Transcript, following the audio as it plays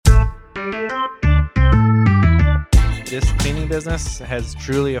This cleaning business has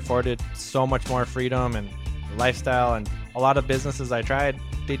truly afforded so much more freedom and lifestyle, and a lot of businesses I tried,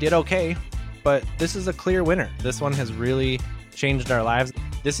 they did okay, but this is a clear winner. This one has really changed our lives.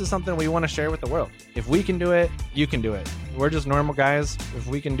 This is something we want to share with the world. If we can do it, you can do it. We're just normal guys. If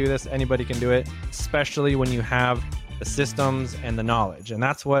we can do this, anybody can do it, especially when you have the systems and the knowledge. And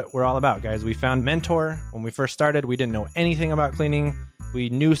that's what we're all about, guys. We found Mentor. When we first started, we didn't know anything about cleaning. We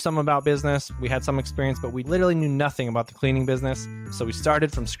knew some about business. We had some experience, but we literally knew nothing about the cleaning business. So we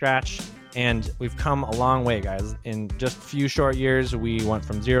started from scratch, and we've come a long way, guys. In just a few short years, we went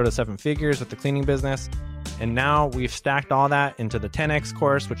from 0 to 7 figures with the cleaning business. And now we've stacked all that into the 10X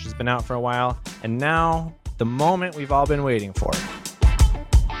course, which has been out for a while. And now the moment we've all been waiting for.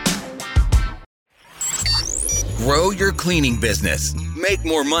 Grow your cleaning business. Make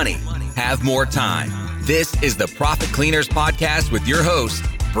more money. Have more time. This is the Profit Cleaners Podcast with your hosts,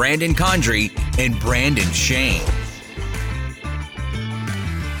 Brandon Condry and Brandon Shane.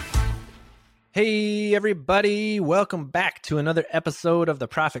 Hey, everybody. Welcome back to another episode of the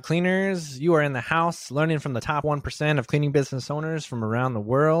Profit Cleaners. You are in the house learning from the top 1% of cleaning business owners from around the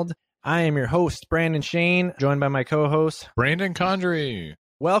world. I am your host, Brandon Shane, joined by my co-host, Brandon Condry.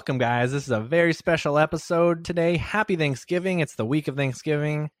 Welcome, guys. This is a very special episode today. Happy Thanksgiving. It's the week of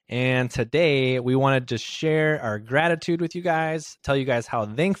Thanksgiving. And today we wanted to share our gratitude with you guys, tell you guys how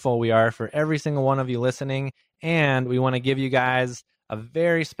thankful we are for every single one of you listening. And we want to give you guys a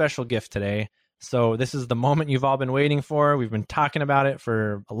very special gift today. So this is the moment you've all been waiting for. We've been talking about it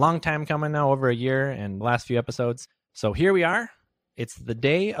for a long time coming now, over a year and the last few episodes. So here we are. It's the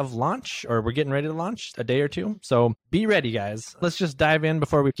day of launch, or we're getting ready to launch a day or two. So be ready, guys. Let's just dive in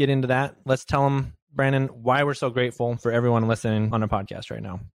before we get into that. Let's tell them, Brandon, why we're so grateful for everyone listening on our podcast right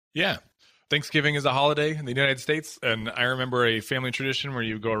now. Yeah. Thanksgiving is a holiday in the United States. And I remember a family tradition where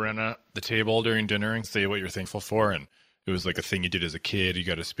you go around the table during dinner and say what you're thankful for. And it was like a thing you did as a kid. You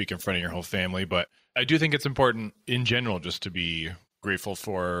got to speak in front of your whole family. But I do think it's important in general just to be grateful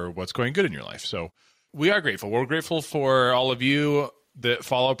for what's going good in your life. So we are grateful. We're grateful for all of you that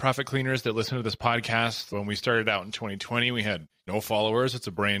follow Profit Cleaners, that listen to this podcast. When we started out in 2020, we had no followers. It's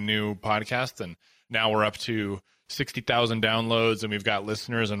a brand new podcast. And now we're up to 60,000 downloads, and we've got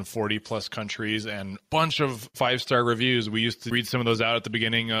listeners in 40 plus countries and a bunch of 5-star reviews. We used to read some of those out at the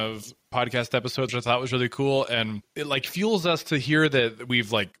beginning of podcast episodes, which I thought was really cool. And it fuels us to hear that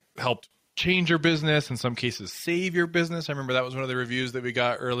we've helped change your business, in some cases save your business. I remember that was one of the reviews that we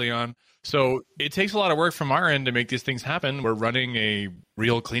got early on. So it takes a lot of work from our end to make these things happen. We're running a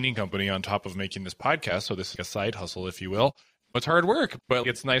real cleaning company on top of making this podcast. So this is a side hustle, if you will. It's hard work, but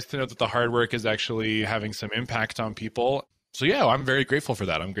it's nice to know that the hard work is actually having some impact on people. So yeah, I'm very grateful for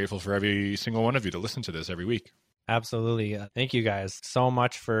that. I'm grateful for every single one of you to listen to this every week. Absolutely. Thank you guys so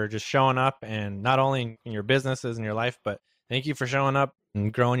much for just showing up, and not only in your businesses and your life, but thank you for showing up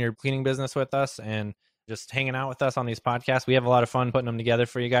and growing your cleaning business with us and just hanging out with us on these podcasts. We have a lot of fun putting them together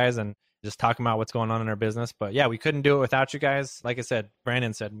for you guys and just talking about what's going on in our business. But yeah, we couldn't do it without you guys. Like I said,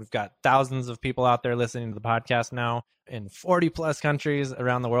 Brandon said, we've got thousands of people out there listening to the podcast now in 40 plus countries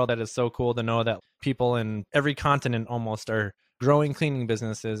around the world. That is so cool to know that people in every continent almost are growing cleaning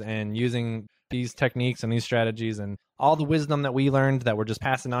businesses and using these techniques and these strategies and all the wisdom that we learned that we're just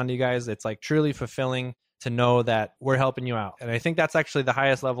passing on to you guys. It's truly fulfilling to know that we're helping you out. And I think that's actually the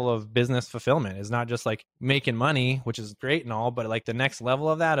highest level of business fulfillment, is not just making money, which is great and all, but the next level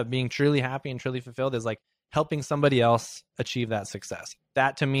of that, of being truly happy and truly fulfilled, is helping somebody else achieve that success.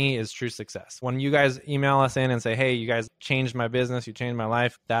 That to me is true success. When you guys email us in and say, hey, you guys changed my business, you changed my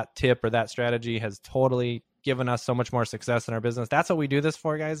life, that tip or that strategy has totally given us so much more success in our business. That's what we do this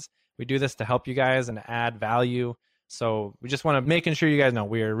for, guys. We do this to help you guys and add value. So we just want to making sure you guys know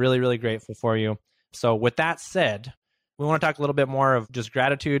we are really, really grateful for you. So with that said, we want to talk a little bit more of just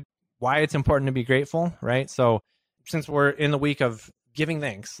gratitude, why it's important to be grateful, right? So since we're in the week of giving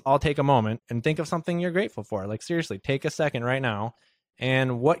thanks, I'll take a moment and think of something you're grateful for. Seriously, take a second right now.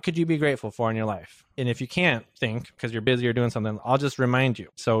 And what could you be grateful for in your life? And if you can't think because you're busy or doing something, I'll just remind you.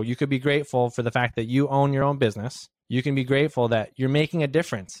 So you could be grateful for the fact that you own your own business. You can be grateful that you're making a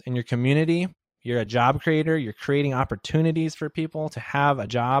difference in your community. You're a job creator. You're creating opportunities for people to have a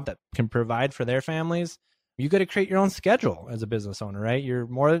job that can provide for their families. You got to create your own schedule as a business owner, right? You're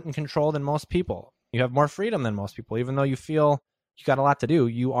more in control than most people. You have more freedom than most people. Even though you feel you got a lot to do,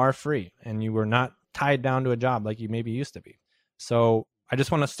 you are free and you were not tied down to a job like you maybe used to be. So I just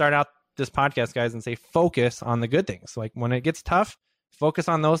want to start out this podcast, guys, and say focus on the good things. When it gets tough, focus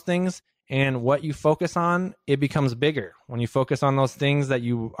on those things. And what you focus on, it becomes bigger. When you focus on those things that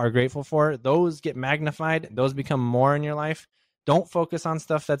you are grateful for, those get magnified. Those become more in your life. don't focus on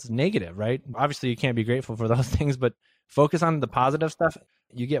stuff that's negative, right? Obviously, you can't be grateful for those things, but focus on the positive stuff.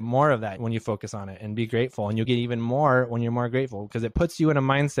 You get more of that when you focus on it and be grateful. And you'll get even more when you're more grateful, because it puts you in a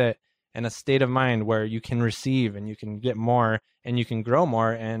mindset and a state of mind where you can receive and you can get more and you can grow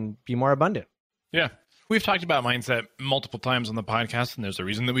more and be more abundant. Yeah. We've talked about mindset multiple times on the podcast, and there's a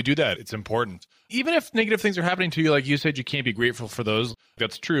reason that we do that. It's important. Even if negative things are happening to you, like you said, you can't be grateful for those.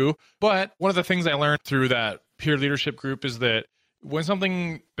 That's true. But one of the things I learned through that peer leadership group is that when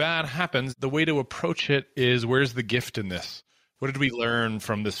something bad happens, the way to approach it is, where's the gift in this? What did we learn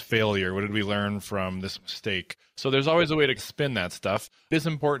from this failure? What did we learn from this mistake? So there's always a way to spin that stuff. It's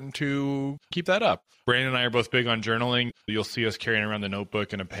important to keep that up. Brandon and I are both big on journaling. You'll see us carrying around the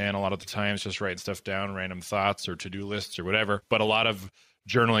notebook and a pen a lot of the times, just writing stuff down, random thoughts or to-do lists or whatever. But a lot of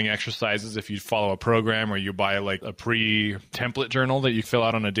journaling exercises, if you follow a program or you buy like a pre-template journal that you fill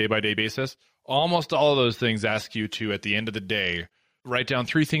out on a day-by-day basis, almost all of those things ask you to, at the end of the day, write down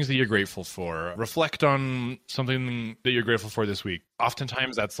 3 things that you're grateful for. Reflect on something that you're grateful for this week.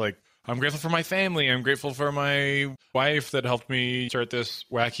 Oftentimes that's like, I'm grateful for my family. I'm grateful for my wife that helped me start this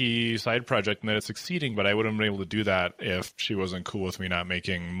wacky side project and that it's succeeding, but I wouldn't have been able to do that if she wasn't cool with me not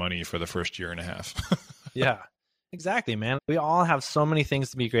making money for the first year and a half. Yeah, exactly, man. We all have so many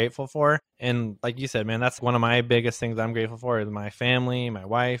things to be grateful for. And like you said, man, that's one of my biggest things I'm grateful for is my family, my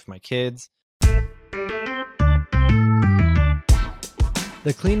wife, my kids.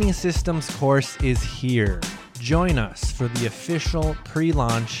 The Cleaning Systems course is here. Join us for the official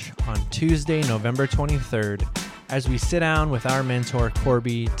pre-launch on Tuesday, November 23rd, as we sit down with our mentor,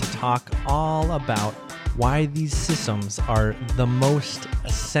 Corby, to talk all about why these systems are the most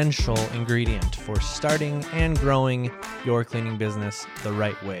essential ingredient for starting and growing your cleaning business the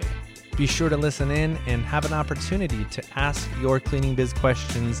right way. Be sure to listen in and have an opportunity to ask your cleaning biz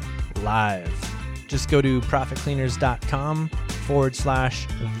questions live. Just go to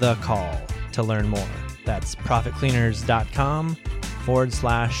profitcleaners.com/the call to learn more. That's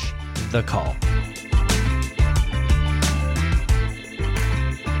profitcleaners.com/the call.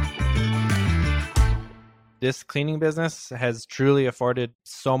 This cleaning business has truly afforded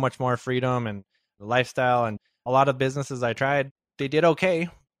so much more freedom and lifestyle. And a lot of businesses I tried, they did okay,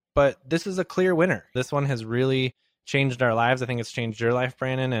 but this is a clear winner. This one has really changed our lives. I think it's changed your life,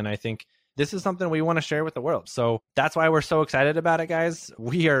 Brandon. And I think this is something we want to share with the world. So that's why we're so excited about it, guys.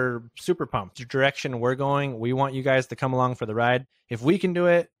 We are super pumped. The direction we're going, we want you guys to come along for the ride. If we can do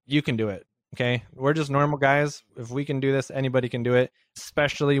it, you can do it. Okay. We're just normal guys. If we can do this, anybody can do it,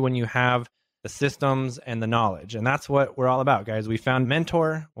 especially when you have the systems and the knowledge. And that's what we're all about, guys. We found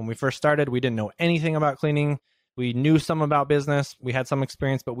Mentor when we first started. We didn't know anything about cleaning. We knew some about business. We had some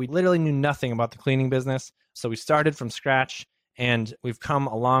experience, but we literally knew nothing about the cleaning business. So we started from scratch. And we've come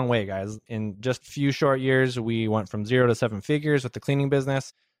a long way, guys. In just a few short years, we went from 0 to 7 figures with the cleaning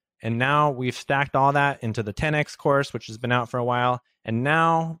business. And now we've stacked all that into the 10X course, which has been out for a while. And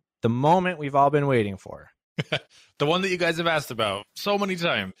now the moment we've all been waiting for. The one that you guys have asked about so many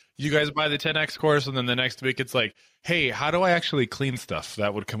times. You guys buy the 10X course, and then the next week it's like, hey, how do I actually clean stuff?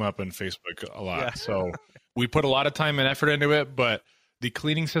 That would come up on Facebook a lot. Yeah. So we put a lot of time and effort into it, but the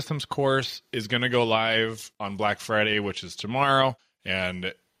Cleaning Systems course is going to go live on Black Friday, which is tomorrow,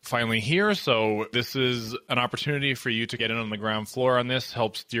 and finally here. So this is an opportunity for you to get in on the ground floor on this,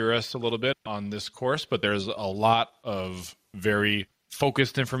 help steer us a little bit on this course. But there's a lot of very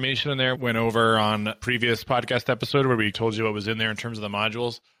focused information in there. Went over on a previous podcast episode where we told you what was in there in terms of the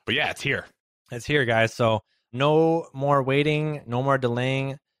modules. But yeah, it's here. It's here, guys. So no more waiting, no more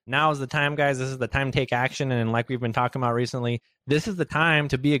delaying. Now is the time, guys. This is the time to take action. And like we've been talking about recently, this is the time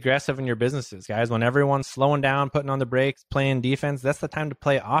to be aggressive in your businesses, guys. When everyone's slowing down, putting on the brakes, playing defense, that's the time to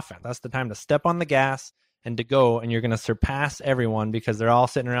play offense. That's the time to step on the gas and to go. And you're going to surpass everyone because they're all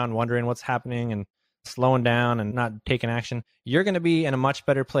sitting around wondering what's happening and slowing down and not taking action. You're going to be in a much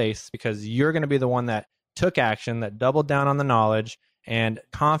better place because you're going to be the one that took action, that doubled down on the knowledge and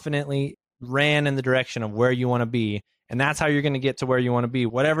confidently ran in the direction of where you want to be. And that's how you're going to get to where you want to be.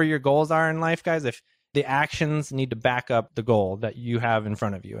 Whatever your goals are in life, guys, if the actions need to back up the goal that you have in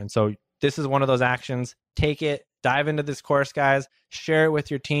front of you. And so this is one of those actions. Take it, dive into this course, guys, share it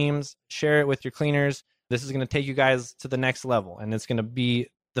with your teams, share it with your cleaners. This is going to take you guys to the next level. And it's going to be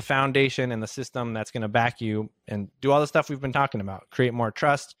the foundation and the system that's going to back you and do all the stuff we've been talking about. Create more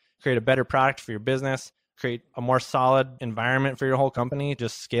trust, create a better product for your business, create a more solid environment for your whole company,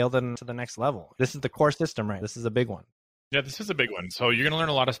 just scale them to the next level. This is the core system, right? This is a big one. Yeah, this is a big one. So you're going to learn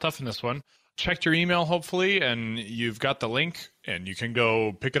a lot of stuff in this one. Check your email, hopefully, and you've got the link, and you can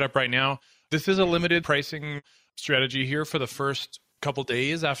go pick it up right now. This is a limited pricing strategy here for the first couple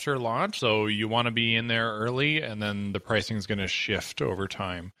days after launch. So you want to be in there early, and then the pricing is going to shift over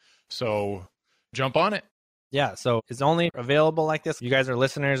time. So jump on it. Yeah. So it's only available like this. You guys are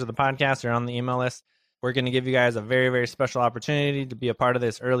listeners of the podcast or on the email list. We're going to give you guys a very, very special opportunity to be a part of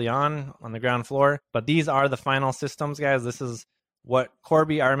this early on the ground floor. But these are the final systems, guys. This is what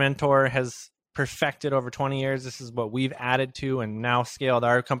Corby, our mentor, has perfected over 20 years. This is what we've added to and now scaled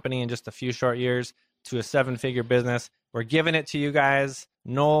our company in just a few short years to a 7-figure business. We're giving it to you guys.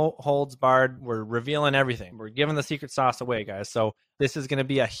 No holds barred. We're revealing everything. We're giving the secret sauce away, guys. So this is going to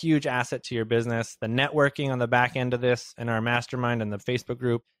be a huge asset to your business. The networking on the back end of this and our mastermind and the Facebook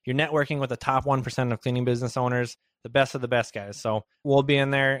group, you're networking with the top 1% of cleaning business owners, the best of the best, guys. So we'll be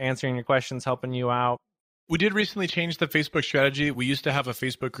in there answering your questions, helping you out. We did recently change the Facebook strategy. We used to have a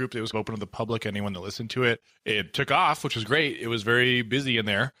Facebook group that was open to the public, anyone that listened to it. It took off, which was great. It was very busy in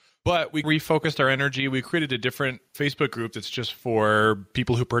there. But we refocused our energy. We created a different Facebook group that's just for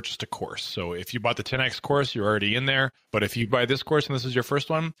people who purchased a course. So if you bought the 10X course, you're already in there. But if you buy this course and this is your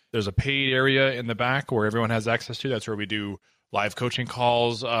first one, there's a paid area in the back where everyone has access to. That's where we do live coaching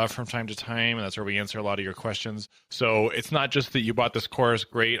calls from time to time. And that's where we answer a lot of your questions. So it's not just that you bought this course,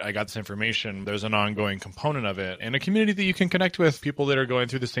 great, I got this information. There's an ongoing component of it and a community that you can connect with, people that are going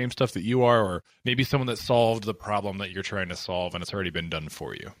through the same stuff that you are, or maybe someone that solved the problem that you're trying to solve and it's already been done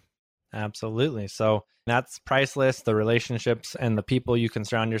for you. Absolutely. So that's priceless. The relationships and the people you can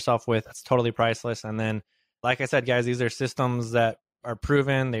surround yourself with, that's totally priceless. And then, like I said, guys, these are systems that are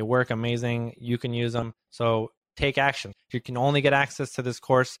proven. They work amazing. You can use them. So take action. You can only get access to this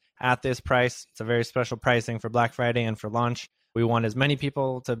course at this price. It's a very special pricing for Black Friday and for launch. We want as many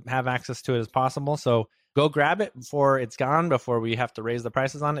people to have access to it as possible. So go grab it before it's gone, before we have to raise the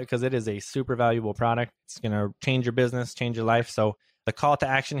prices on it, because it is a super valuable product. It's going to change your business, change your life. So the call to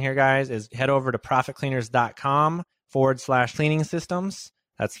action here, guys, is head over to profitcleaners.com/cleaning systems.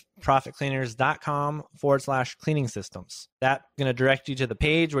 That's profitcleaners.com/cleaning systems. That's going to direct you to the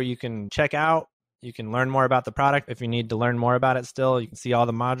page where you can check out. You can learn more about the product. If you need to learn more about it still, you can see all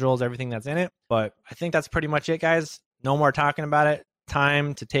the modules, everything that's in it. But I think that's pretty much it, guys. No more talking about it.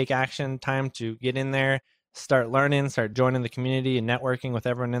 Time to take action, time to get in there, start learning, start joining the community and networking with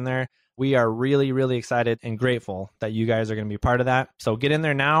everyone in there. We are really, really excited and grateful that you guys are going to be part of that. So get in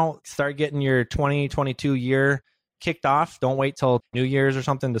there now. Start getting your 2022 year kicked off. Don't wait till New Year's or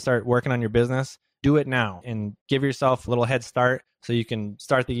something to start working on your business. Do it now and give yourself a little head start so you can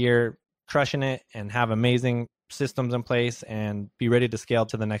start the year crushing it and have amazing systems in place and be ready to scale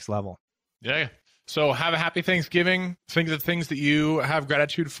to the next level. Yeah. So have a happy Thanksgiving. Think of the things that you have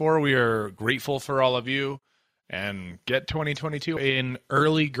gratitude for. We are grateful for all of you. And get 2022 an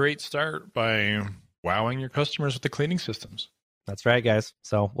early great start by wowing your customers with the cleaning systems. That's right, guys.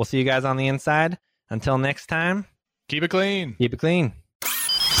 So we'll see you guys on the inside. Until next time, keep it clean. Keep it clean.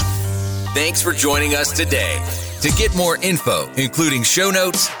 Thanks for joining us today. To get more info, including show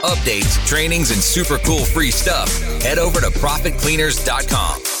notes, updates, trainings, and super cool free stuff, head over to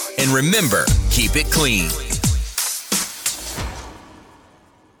profitcleaners.com. And remember, keep it clean.